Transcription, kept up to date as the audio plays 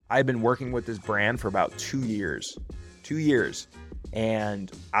I've been working with this brand for about 2 years. 2 years. And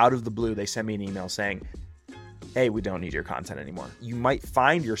out of the blue, they sent me an email saying, hey, we don't need your content anymore. You might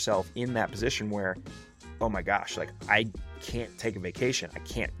find yourself in that position where, oh my gosh, like I can't take a vacation. I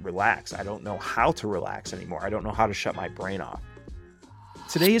can't relax. I don't know how to relax anymore. I don't know how to shut my brain off.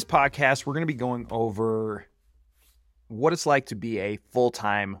 Today's podcast, we're going to be going over what it's like to be a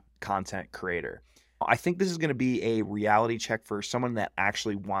full-time content creator. I think this is going to be a reality check for someone that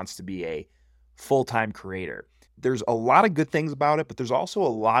actually wants to be a full-time creator. There's a lot of good things about it, but there's also a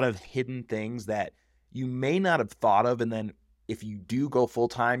lot of hidden things that you may not have thought of. And then if you do go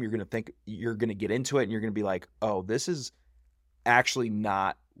full-time, you're going to get into it and you're going to be like, oh, this is actually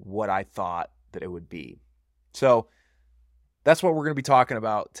not what I thought that it would be. So that's what we're going to be talking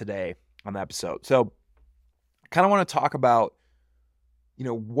about today on the episode. So I kind of want to talk about,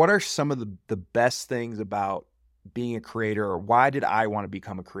 what are some of the best things about being a creator, or why did I want to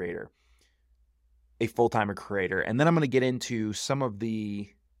become a creator, a full-time creator? And then I'm going to get into some of the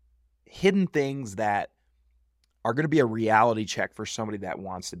hidden things that are going to be a reality check for somebody that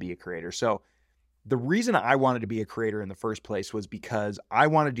wants to be a creator. So the reason I wanted to be a creator in the first place was because I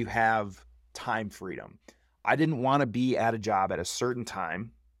wanted to have time freedom. I didn't want to be at a job at a certain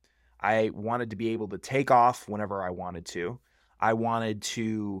time. I wanted to be able to take off whenever I wanted to. I wanted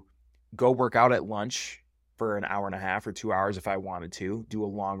to go work out at lunch for an hour and a half or 2 hours if I wanted to, do a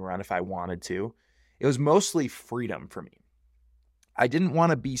long run if I wanted to. It was mostly freedom for me. I didn't want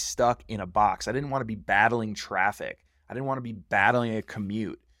to be stuck in a box. I didn't want to be battling traffic. I didn't want to be battling a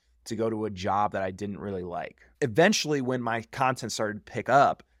commute to go to a job that I didn't really like. Eventually, when my content started to pick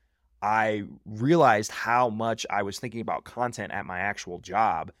up, I realized how much I was thinking about content at my actual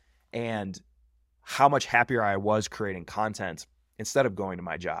job and how much happier I was creating content instead of going to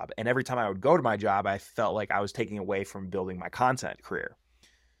my job. And every time I would go to my job, I felt like I was taking away from building my content career.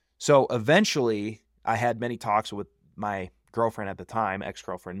 So eventually, I had many talks with my girlfriend at the time,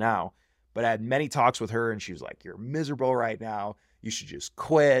 ex-girlfriend now, but I had many talks with her and she was like, you're miserable right now. You should just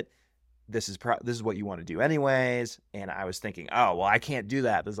quit. This is what you want to do anyways. And I was thinking, oh, well, I can't do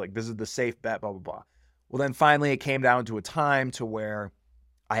that. This is the safe bet, blah, blah, blah. Well, then finally it came down to a time to where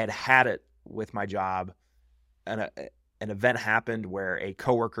I had it with my job, and an event happened where a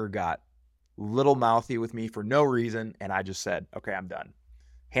coworker got little mouthy with me for no reason. And I just said, okay, I'm done.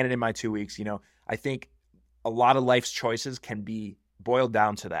 Handed in my 2 weeks. I think a lot of life's choices can be boiled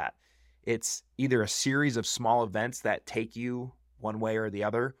down to that. It's either a series of small events that take you one way or the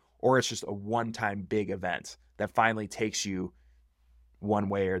other, or it's just a one-time big event that finally takes you one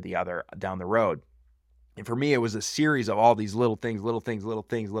way or the other down the road. And for me, it was a series of all these little things.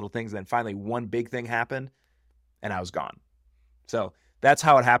 And then finally one big thing happened and I was gone. So that's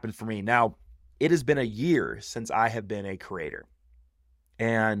how it happened for me. Now, it has been a year since I have been a creator,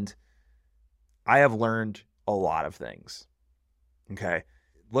 and I have learned a lot of things. Okay.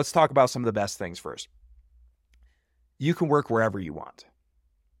 Let's talk about some of the best things first. You can work wherever you want.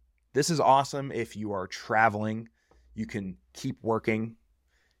 This is awesome. If you are traveling, you can keep working.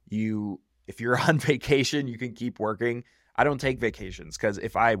 If you're on vacation, you can keep working. I don't take vacations because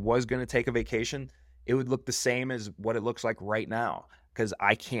if I was going to take a vacation, it would look the same as what it looks like right now because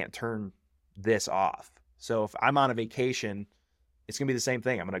I can't turn this off. So if I'm on a vacation, it's going to be the same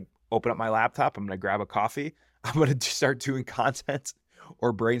thing. I'm going to open up my laptop. I'm going to grab a coffee. I'm going to start doing content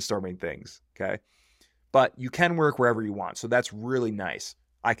or brainstorming things. Okay. But you can work wherever you want. So that's really nice.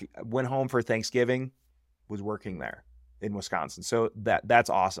 I went home for Thanksgiving, was working there in Wisconsin. So that's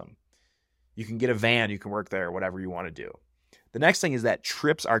awesome. You can get a van, you can work there, whatever you want to do. The next thing is that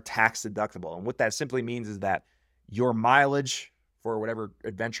trips are tax deductible. And what that simply means is that your mileage for whatever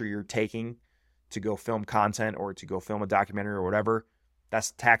adventure you're taking to go film content or to go film a documentary or whatever,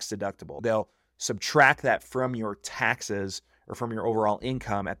 that's tax deductible. They'll subtract that from your taxes or from your overall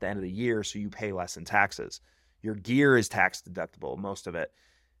income at the end of the year, so you pay less in taxes. Your gear is tax deductible, most of it.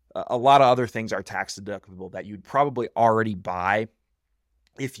 A lot of other things are tax deductible that you'd probably already buy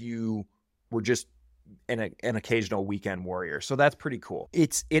if you were just an occasional weekend warrior. So that's pretty cool.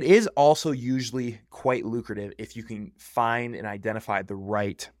 It is also usually quite lucrative if you can find and identify the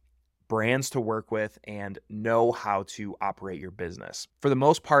right brands to work with and know how to operate your business. For the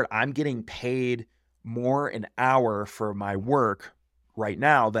most part, I'm getting paid more an hour for my work right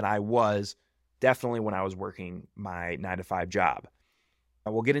now than I was definitely when I was working my 9-to-5 job.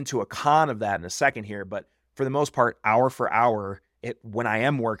 And we'll get into a con of that in a second here, but for the most part, hour for hour, when I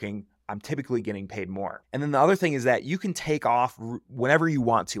am working, I'm typically getting paid more. And then the other thing is that you can take off whenever you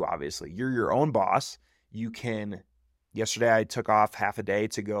want to, obviously. You're your own boss. Yesterday I took off half a day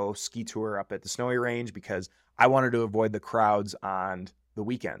to go ski tour up at the Snowy Range because I wanted to avoid the crowds on the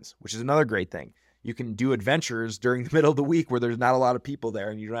weekends, which is another great thing. You can do adventures during the middle of the week where there's not a lot of people there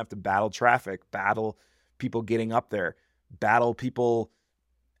and you don't have to battle traffic, battle people getting up there, battle people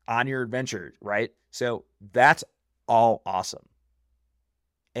on your adventure, right? So that's all awesome.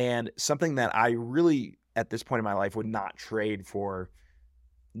 And something that I really, at this point in my life, would not trade for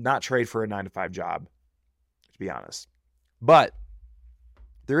a 9-to-5 job, to be honest. But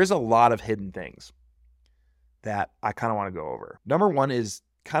there is a lot of hidden things that I kind of want to go over. Number one is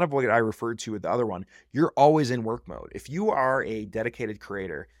kind of what I referred to with the other one. You're always in work mode. If you are a dedicated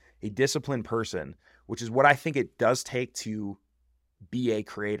creator, a disciplined person, which is what I think it does take to be a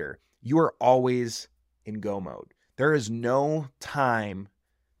creator, you are always in go mode. There is no time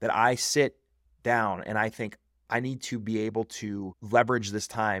that I sit down and I think I need to be able to leverage this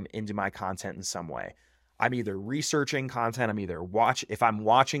time into my content in some way. I'm either researching content, if I'm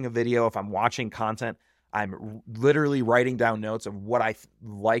watching a video, if I'm watching content, I'm literally writing down notes of what I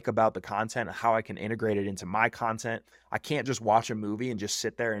like about the content and how I can integrate it into my content. I can't just watch a movie and just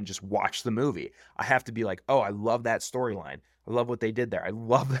sit there and just watch the movie. I have to be like, oh, I love that storyline. I love what they did there. I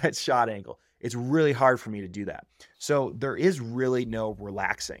love that shot angle. It's really hard for me to do that. So there is really no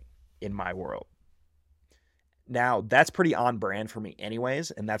relaxing in my world. Now, that's pretty on brand for me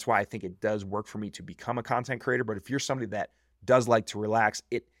anyways, and that's why I think it does work for me to become a content creator. But if you're somebody that does like to relax,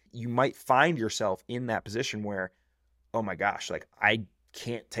 you might find yourself in that position where, oh my gosh, like I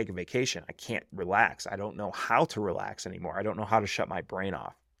can't take a vacation. I can't relax. I don't know how to relax anymore. I don't know how to shut my brain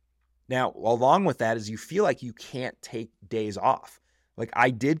off. Now, along with that is you feel like you can't take days off. Like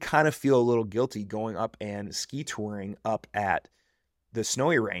I did kind of feel a little guilty going up and ski touring up at the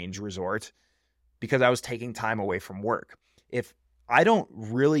Snowy Range Resort because I was taking time away from work. If I don't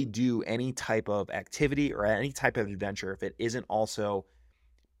really do any type of activity or any type of adventure, if it isn't also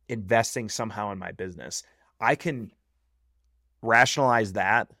investing somehow in my business, I can rationalize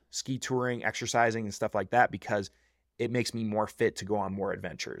that, ski touring, exercising, and stuff like that, because it makes me more fit to go on more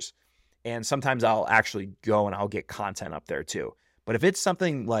adventures. And sometimes I'll actually go and I'll get content up there too. But if it's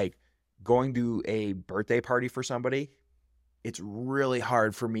something like going to a birthday party for somebody, it's really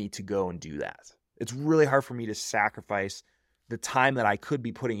hard for me to go and do that. It's really hard for me to sacrifice the time that I could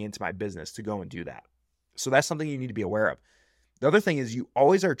be putting into my business to go and do that. So that's something you need to be aware of. The other thing is you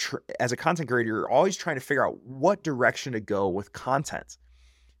always are, as a content creator, you're always trying to figure out what direction to go with content.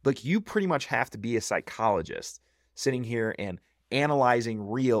 Like you pretty much have to be a psychologist sitting here and analyzing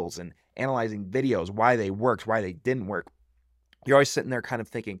reels and analyzing videos, why they worked, why they didn't work. You're always sitting there kind of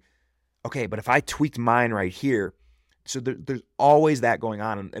thinking, okay, but if I tweaked mine right here, so there's always that going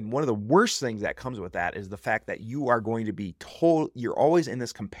on. And one of the worst things that comes with that is the fact that you are going to be told, you're always in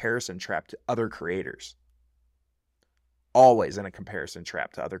this comparison trap to other creators. Always in a comparison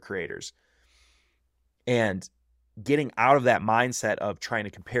trap to other creators. And getting out of that mindset of trying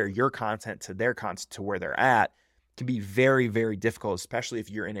to compare your content to their content to where they're at can be very, very difficult, especially if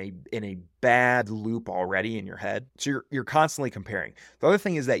you're in a bad loop already in your head. So you're constantly comparing. The other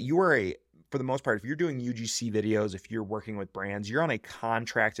thing is that you are for the most part, if you're doing UGC videos, if you're working with brands, you're on a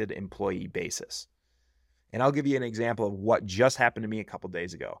contracted employee basis. And I'll give you an example of what just happened to me a couple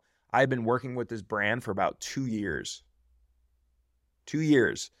days ago. I've been working with this brand for about 2 years. 2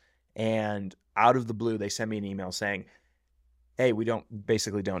 years. And out of the blue, they send me an email saying, hey, we don't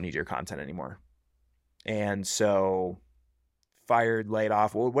need your content anymore. And so fired, laid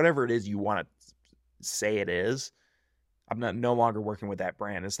off, whatever it is you want to say it is, I'm no longer working with that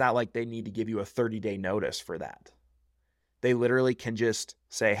brand. It's not like they need to give you a 30-day notice for that. They literally can just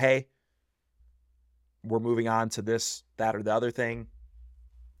say, hey, we're moving on to this, that, or the other thing.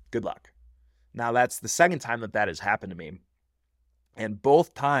 Good luck. Now, that's the second time that has happened to me. And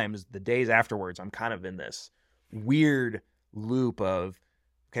both times, the days afterwards, I'm kind of in this weird loop of,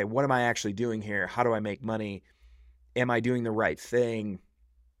 okay, what am I actually doing here? How do I make money? Am I doing the right thing?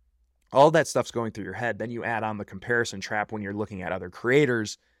 All that stuff's going through your head. Then you add on the comparison trap when you're looking at other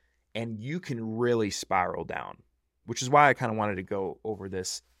creators, and you can really spiral down, which is why I kind of wanted to go over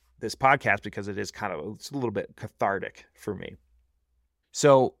this podcast, because it's a little bit cathartic for me.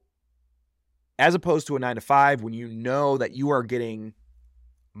 So as opposed to a 9-to-5, when you know that you are getting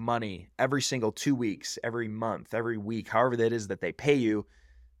money every single 2 weeks, every month, every week, however that is that they pay you,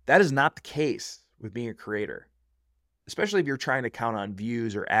 that is not the case with being a creator. Especially if you're trying to count on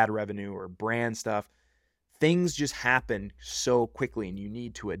views or ad revenue or brand stuff. Things just happen so quickly, and you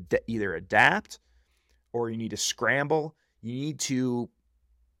need to either adapt or you need to scramble. You're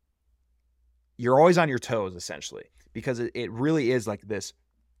always on your toes, essentially, because it really is like this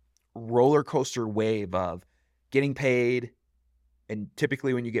roller coaster wave of getting paid. And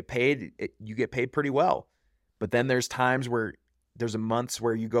typically when you get paid, you get paid pretty well. But then there's times where there's a months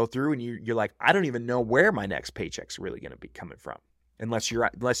where you go through and you're like, I don't even know where my next paycheck's really going to be coming from, unless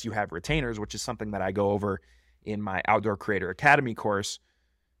you have retainers, which is something that I go over in my Outdoor Creator Academy course,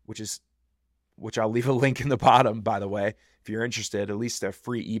 which I'll leave a link in the bottom, by the way, if you're interested, at least a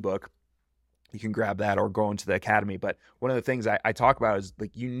free ebook. You can grab that or go into the academy. But one of the things I talk about is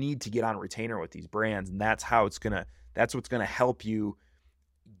like, you need to get on retainer with these brands, and that's what's gonna help you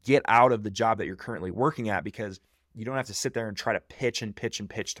get out of the job that you're currently working at, because you don't have to sit there and try to pitch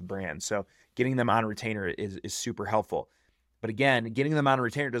to brands. So getting them on retainer is super helpful. But again, getting them on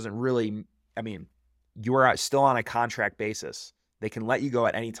retainer doesn't really, I mean, you are still on a contract basis. They can let you go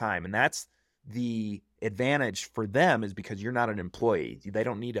at any time. And that's the advantage for them, is because you're not an employee. They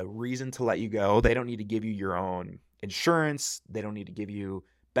don't need a reason to let you go. They don't need to give you your own insurance. They don't need to give you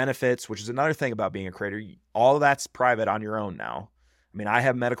benefits, which is another thing about being a creator. All of that's private on your own now. I mean, I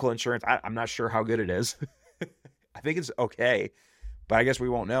have medical insurance. I'm not sure how good it is. I think it's okay, but I guess we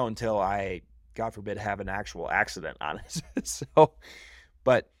won't know until I, God forbid, have an actual accident on it. So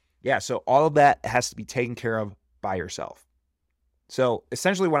all of that has to be taken care of by yourself. So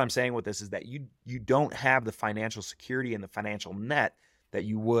essentially what I'm saying with this is that you don't have the financial security and the financial net that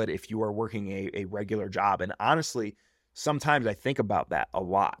you would if you are working a regular job. And honestly, sometimes I think about that a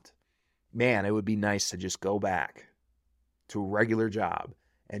lot. Man, it would be nice to just go back to a regular job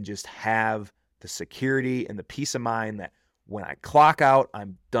and just have the security and the peace of mind that when I clock out,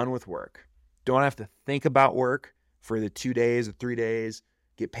 I'm done with work. Don't have to think about work for the 2 days or 3 days,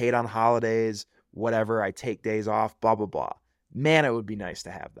 get paid on holidays, whatever. I take days off, blah, blah, blah. Man, it would be nice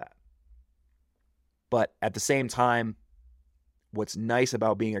to have that. But at the same time, what's nice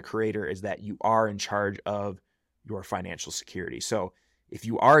about being a creator is that you are in charge of your financial security. So if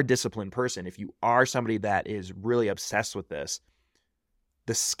you are a disciplined person, if you are somebody that is really obsessed with this,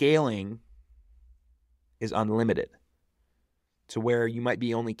 the scaling is unlimited, to where you might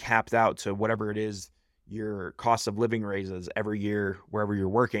be only capped out to whatever it is your cost of living raises every year wherever you're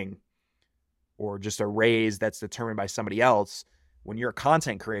working, or just a raise that's determined by somebody else. When you're a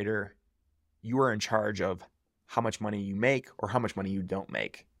content creator, you are in charge of how much money you make or how much money you don't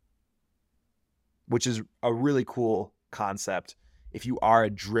make, which is a really cool concept if you are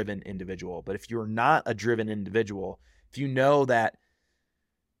a driven individual. But if you're not a driven individual, if you know that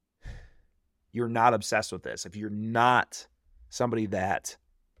you're not obsessed with this, if you're not somebody that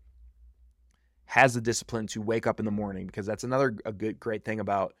has the discipline to wake up in the morning, because that's great thing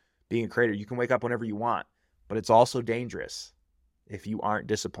about being a creator. You can wake up whenever you want, but it's also dangerous if you aren't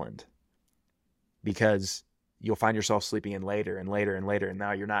disciplined, because you'll find yourself sleeping in later and later and later. And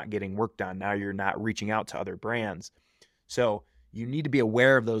now you're not getting work done. Now you're not reaching out to other brands. So you need to be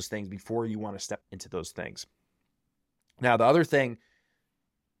aware of those things before you want to step into those things. Now, the other thing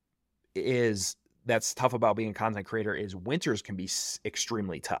is that's tough about being a content creator is winters can be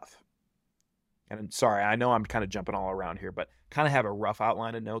extremely tough. And I'm sorry, I know I'm kind of jumping all around here, but kind of have a rough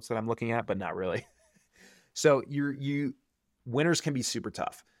outline of notes that I'm looking at, but not really. So winters can be super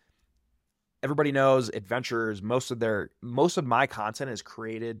tough. Everybody knows adventurers, most of my content is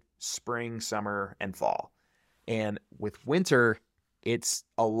created spring, summer, and fall. And with winter, it's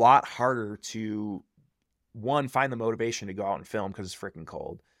a lot harder to, one, find the motivation to go out and film because it's freaking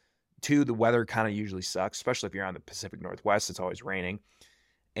cold. Two, the weather kind of usually sucks, especially if you're on the Pacific Northwest, it's always raining.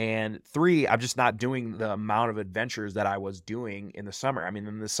 And three, I'm just not doing the amount of adventures that I was doing in the summer. I mean,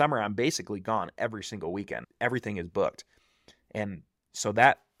 in the summer, I'm basically gone every single weekend. Everything is booked. And so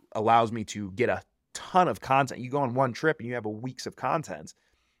that allows me to get a ton of content. You go on one trip and you have a weeks of content.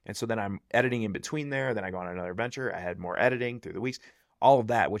 And so then I'm editing in between there. Then I go on another adventure. I had more editing through the weeks, all of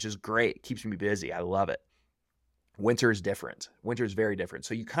that, which is great. It keeps me busy. I love it. Winter is different. Winter is very different.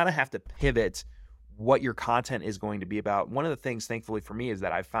 So you kind of have to pivot what your content is going to be about. One of the things, thankfully for me, is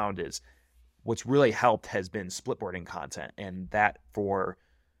that I've found is what's really helped has been splitboarding content. And that for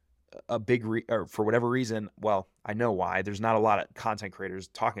a big or for whatever reason, well, I know why. There's not a lot of content creators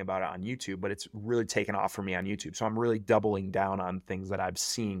talking about it on YouTube, but it's really taken off for me on YouTube. So I'm really doubling down on things that I've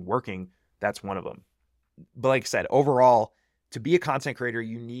seen working. That's one of them. But like I said, overall, to be a content creator,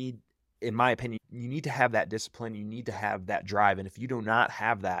 you need, in my opinion, you need to have that discipline. You need to have that drive. And if you do not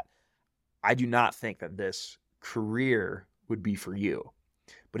have that, I do not think that this career would be for you.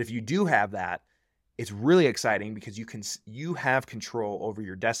 But if you do have that, it's really exciting because you have control over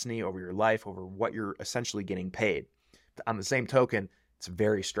your destiny, over your life, over what you're essentially getting paid. On the same token, it's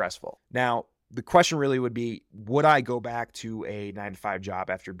very stressful. Now, the question really would be, would I go back to a 9-to-5 job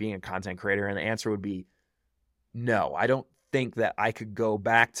after being a content creator? And the answer would be no. I don't think that I could go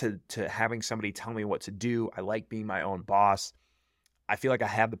back to having somebody tell me what to do. I like being my own boss. I feel like I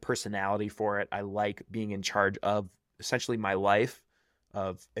have the personality for it. I like being in charge of essentially my life,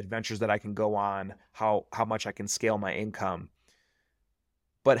 of adventures that I can go on, how much I can scale my income.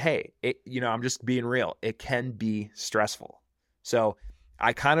 But hey, I'm just being real. It can be stressful. So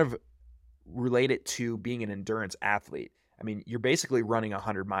I kind of relate it to being an endurance athlete. I mean, you're basically running a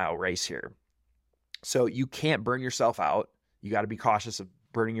 100-mile race here. So you can't burn yourself out. You got to be cautious of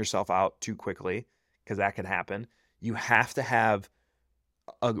burning yourself out too quickly, because that can happen. You have to have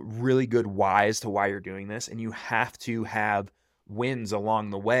a really good why as to why you're doing this, and you have to have wins along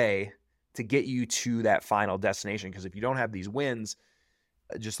the way to get you to that final destination. Because if you don't have these wins,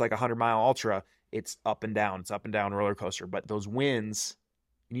 just like a 100-mile ultra, it's up and down. It's up and down roller coaster. But those wins,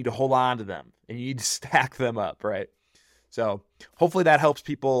 you need to hold on to them and you need to stack them up, right? So hopefully that helps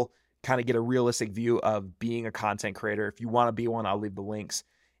people kind of get a realistic view of being a content creator. If you want to be one, I'll leave the links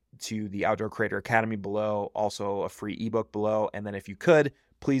to the Outdoor Creator Academy below, also a free ebook below. And then if you could,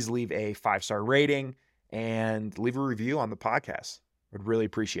 please leave a 5-star rating and leave a review on the podcast. I'd really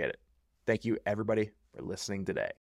appreciate it. Thank you, everybody, for listening today.